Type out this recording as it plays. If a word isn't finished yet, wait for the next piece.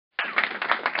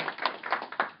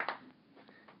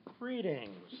Greetings.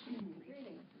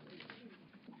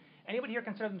 Anybody here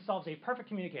consider themselves a perfect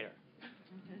communicator?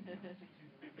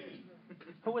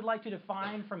 Who would like to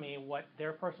define for me what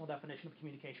their personal definition of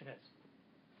communication is?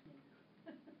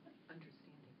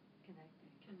 Understanding.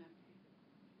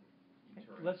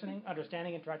 Connecting. Listening,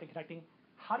 understanding, interacting, connecting.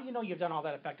 How do you know you've done all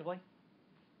that effectively?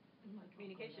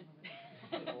 Communication.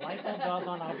 The light bulb goes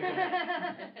on, I'll be good.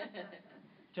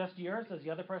 Just yours? Is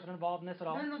the other person involved in this at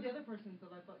all? No, the other person's the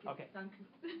light bulb. Okay. I'm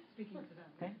speaking to them.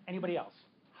 Okay. Anybody else?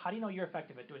 How do you know you're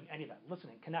effective at doing any of that?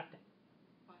 Listening, connecting.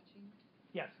 Watching.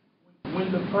 Yes.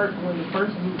 When the person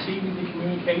receiving the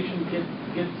communication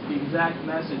gets the exact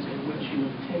message in which you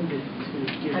intended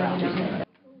to give out. Now,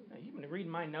 you've been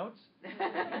reading my notes.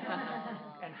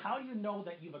 And how do you know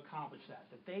that you've accomplished that?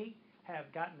 That they have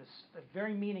gotten the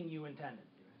very meaning you intended?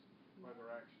 By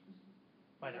their actions.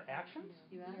 By their actions?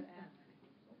 You ask them.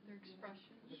 Their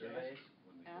expressions. Surveys.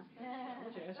 Ask them.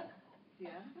 What you ask them? Do you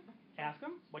ask them? Ask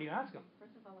them? What do you ask them?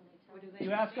 First of all, when they tell what do they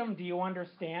You ask them, do you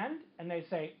understand? And they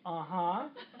say, uh-huh.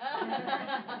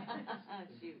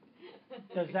 Shoot.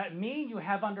 Does that mean you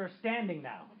have understanding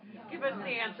now? Give us the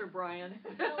answer, Brian.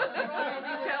 Tell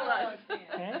us.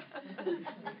 Okay?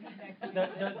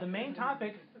 The main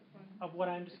topic of what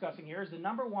I'm discussing here is the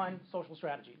number one social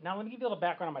strategy. Now, let me give you a little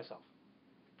background on myself.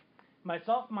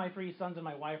 Myself, my 3 sons, and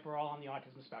my wife are all on the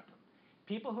autism spectrum.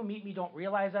 People who meet me don't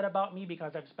realize that about me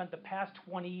because I've spent the past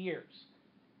 20 years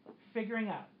figuring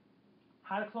out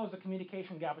how to close the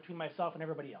communication gap between myself and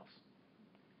everybody else.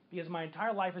 Because my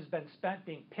entire life has been spent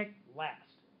being picked last,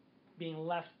 being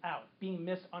left out, being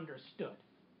misunderstood.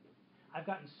 I've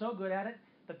gotten so good at it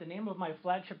that the name of my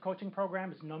flagship coaching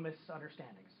program is No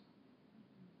Misunderstandings.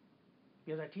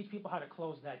 Because I teach people how to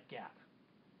close that gap.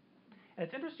 And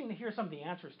it's interesting to hear some of the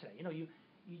answers today. You know, you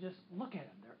just look at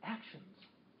them, their actions.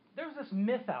 There's this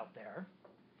myth out there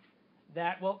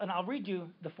that, well, and I'll read you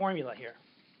the formula here.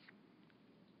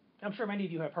 I'm sure many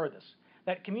of you have heard this,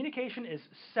 that communication is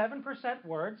 7%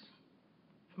 words.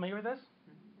 Familiar with this?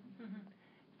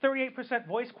 38%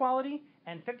 voice quality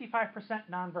and 55%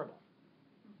 nonverbal.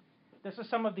 This is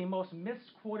some of the most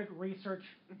misquoted research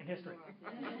in history.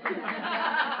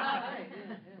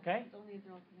 Okay?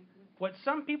 What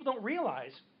some people don't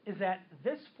realize is that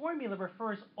this formula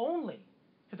refers only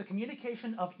to the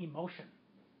communication of emotion.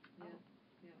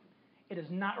 It does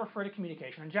not refer to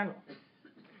communication in general.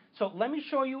 So let me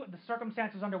show you the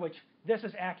circumstances under which this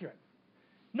is accurate.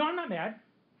 No, I'm not mad.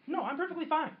 No, I'm perfectly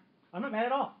fine. I'm not mad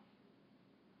at all.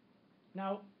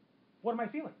 Now, what am I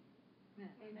feeling?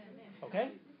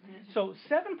 Okay? So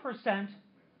 7%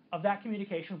 of that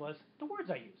communication was the words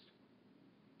I used.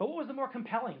 But what was the more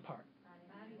compelling part?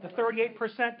 The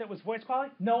 38% that was voice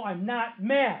quality? No, I'm not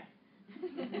mad.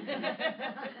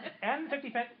 And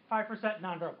 55%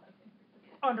 nonverbal.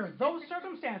 Under those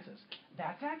circumstances,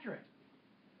 that's accurate.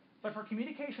 But for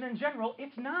communication in general,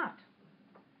 it's not.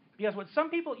 Because what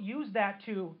some people use that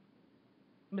to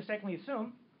mistakenly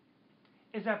assume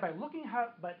is that by looking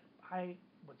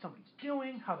what somebody's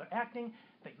doing, how they're acting,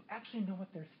 that you actually know what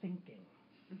they're thinking.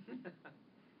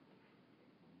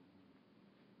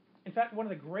 In fact, one of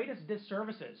the greatest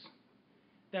disservices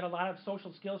that a lot of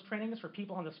social skills trainings for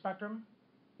people on the spectrum,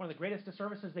 one of the greatest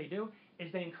disservices they do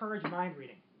is they encourage mind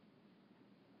reading.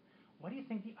 What do you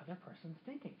think the other person's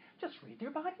thinking? Just read their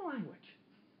body language.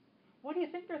 What do you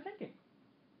think they're thinking?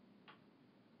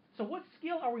 So what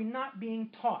skill are we not being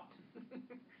taught?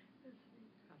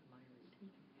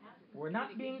 We're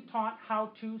not being taught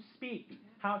how to speak,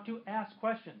 how to ask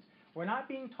questions. We're not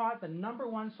being taught the number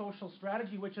one social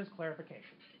strategy, which is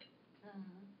clarification.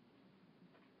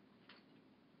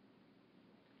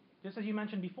 Just as you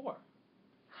mentioned before,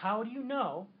 how do you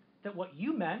know that what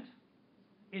you meant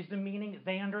is the meaning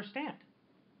they understand?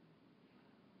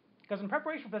 Because in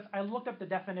preparation for this, I looked up the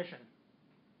definition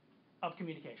of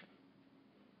communication.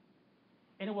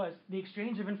 And it was the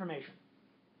exchange of information.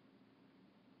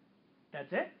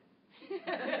 That's it?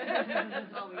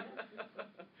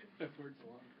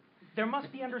 There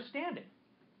must be understanding.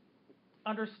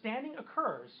 Understanding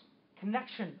occurs,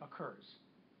 connection occurs,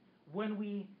 when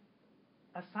we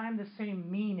assign the same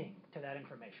meaning to that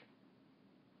information.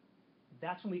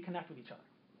 That's when we connect with each other.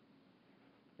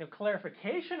 Now,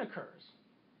 clarification occurs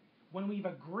when we've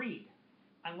agreed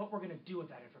on what we're going to do with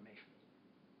that information.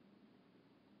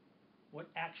 What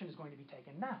action is going to be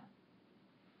taken now?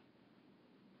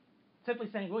 Simply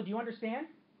saying, well, do you understand?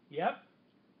 Yep.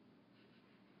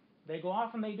 They go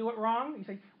off and they do it wrong. You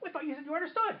say, well, I thought you said you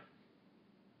understood.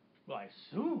 Well, I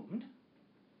assumed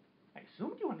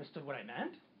you understood what I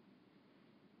meant.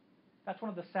 That's one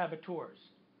of the saboteurs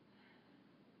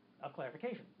of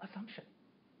clarification. Assumption.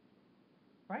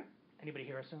 Right? Anybody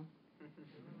here assume?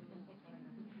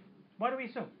 Why do we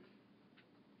assume?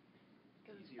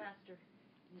 Because it's faster.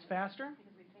 It's faster?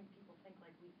 Because we think people think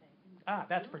like we think. Ah,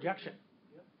 that's projection.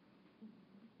 Yep.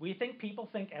 We think people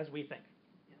think as we think.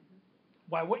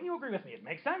 Why wouldn't you agree with me? It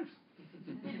makes sense.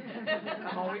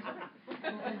 I'm always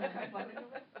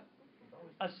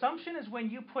Assumption is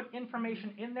when you put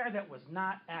information in there that was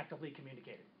not actively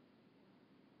communicated.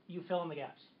 You fill in the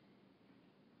gaps.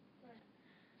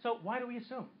 So why do we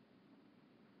assume?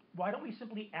 Why don't we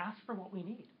simply ask for what we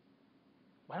need?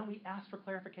 Why don't we ask for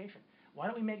clarification? Why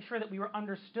don't we make sure that we were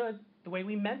understood the way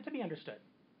we meant to be understood?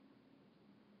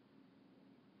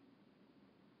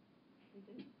 We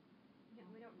do. Yeah,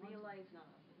 we don't realize,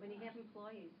 when you have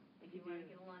employees, if you want to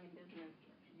get along in business,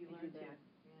 you learn to,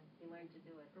 you learn to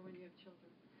do it. Or when you have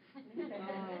children.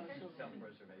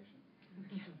 Self-preservation.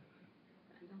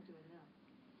 We don't do it enough.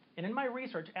 And in my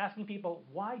research, asking people,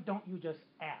 why don't you just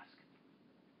ask?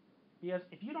 Because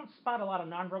if you don't spot a lot of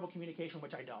nonverbal communication,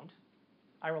 which I don't,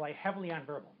 I rely heavily on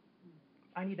verbal.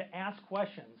 I need to ask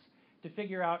questions to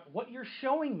figure out what you're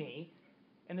showing me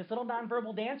in this little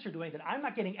nonverbal dance you're doing that I'm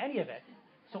not getting any of it,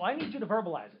 so I need you to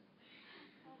verbalize it.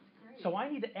 So I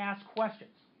need to ask questions.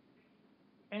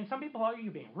 And some people argue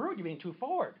you're being rude, you're being too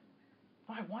forward.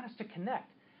 No, I want us to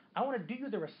connect. I want to do you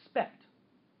the respect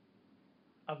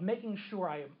of making sure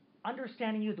I am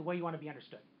understanding you the way you want to be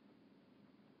understood.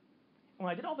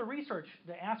 When I did all the research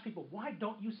to ask people, why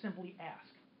don't you simply ask?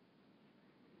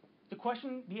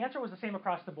 The answer was the same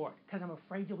across the board, because I'm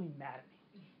afraid you'll be mad at me.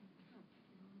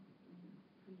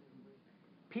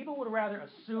 People would rather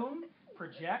assume,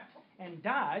 project, and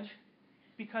dodge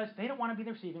because they don't want to be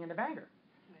the receiving end of anger.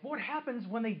 But what happens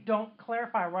when they don't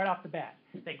clarify right off the bat?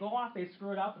 They go off, they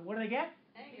screw it up, and what do they get?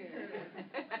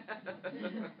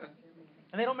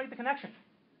 And they don't make the connection.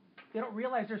 They don't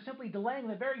realize they're simply delaying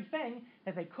the very thing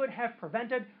that they could have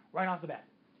prevented right off the bat.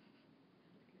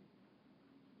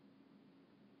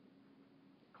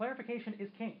 Clarification is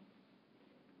king.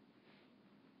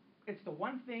 It's the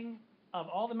one thing of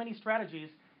all the many strategies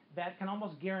that can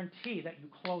almost guarantee that you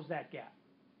close that gap.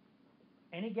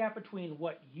 Any gap between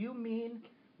what you mean,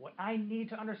 what I need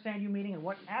to understand you meaning, and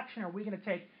what action are we going to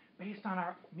take based on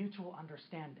our mutual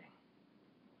understanding.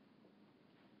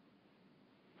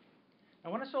 I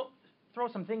want to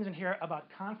throw some things in here about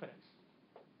confidence.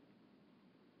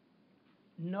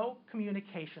 No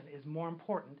communication is more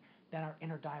important than our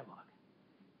inner dialogue.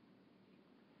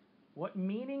 What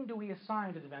meaning do we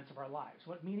assign to the events of our lives?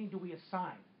 What meaning do we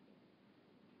assign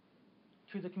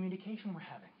to the communication we're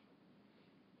having?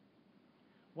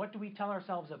 What do we tell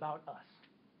ourselves about us,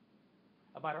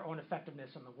 about our own effectiveness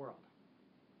in the world?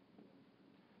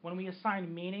 When we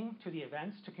assign meaning to the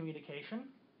events, to communication,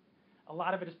 a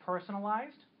lot of it is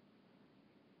personalized.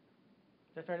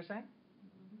 Is that fair to say?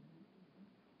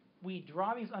 We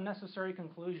draw these unnecessary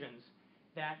conclusions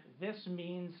that this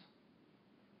means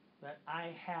that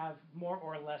I have more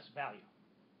or less value.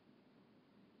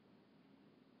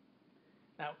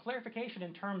 Now, clarification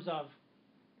in terms of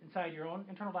inside your own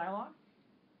internal dialogue.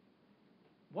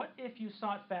 What if you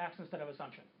sought facts instead of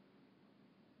assumption?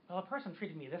 Well, a person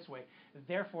treated me this way,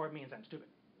 therefore it means I'm stupid.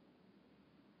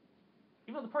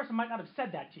 Even though the person might not have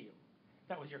said that to you,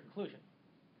 that was your conclusion.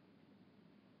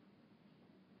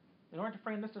 In order to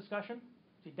frame this discussion,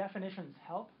 see, definitions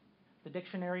help. The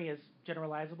dictionary is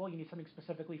generalizable. You need something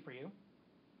specifically for you,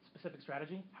 specific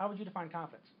strategy. How would you define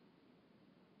confidence?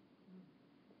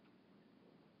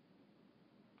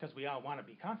 Because we all want to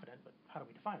be confident, but how do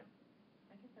we define it?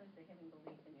 I guess I would say having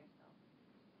belief in yourself.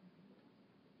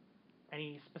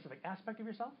 Any specific aspect of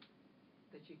yourself?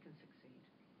 That you can succeed.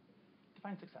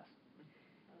 Define success.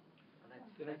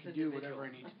 That I can do whatever I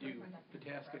need to do, the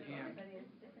task at hand, Everybody has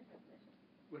different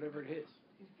definitions. whatever it is.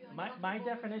 My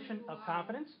definition of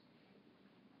confidence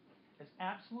is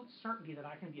absolute certainty that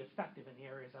I can be effective in the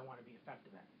areas I want to be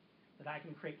effective in, that I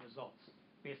can create results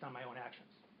based on my own actions.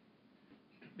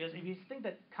 Because if you think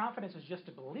that confidence is just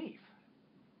a belief,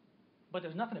 but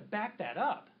there's nothing to back that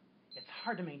up, it's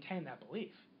hard to maintain that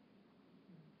belief.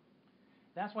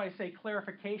 That's why I say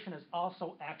clarification is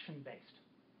also action-based.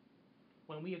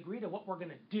 When we agree to what we're going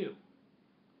to do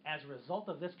as a result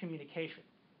of this communication,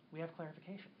 we have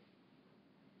clarification.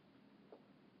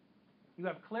 You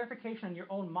have clarification in your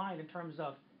own mind in terms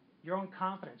of your own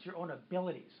confidence, your own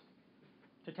abilities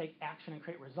to take action and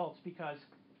create results because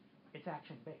it's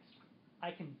action-based.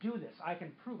 I can do this. I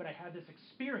can prove it. I have this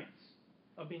experience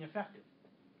of being effective.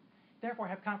 Therefore, I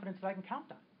have confidence that I can count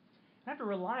on. I don't have to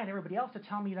rely on everybody else to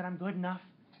tell me that I'm good enough.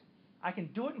 I can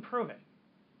do it and prove it.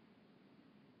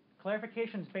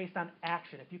 Clarification is based on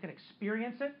action. If you can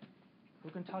experience it, who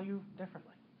can tell you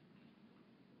differently?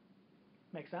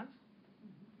 Make sense?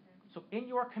 So in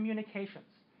your communications,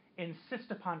 Insist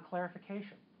upon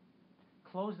clarification.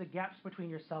 Close the gaps between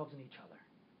yourselves and each other.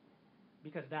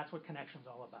 Because that's what connection's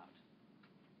all about.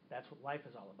 That's what life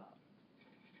is all about.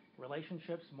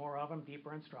 Relationships, more of them,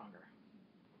 deeper and stronger.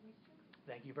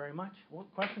 Thank you very much. Well,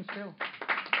 questions too.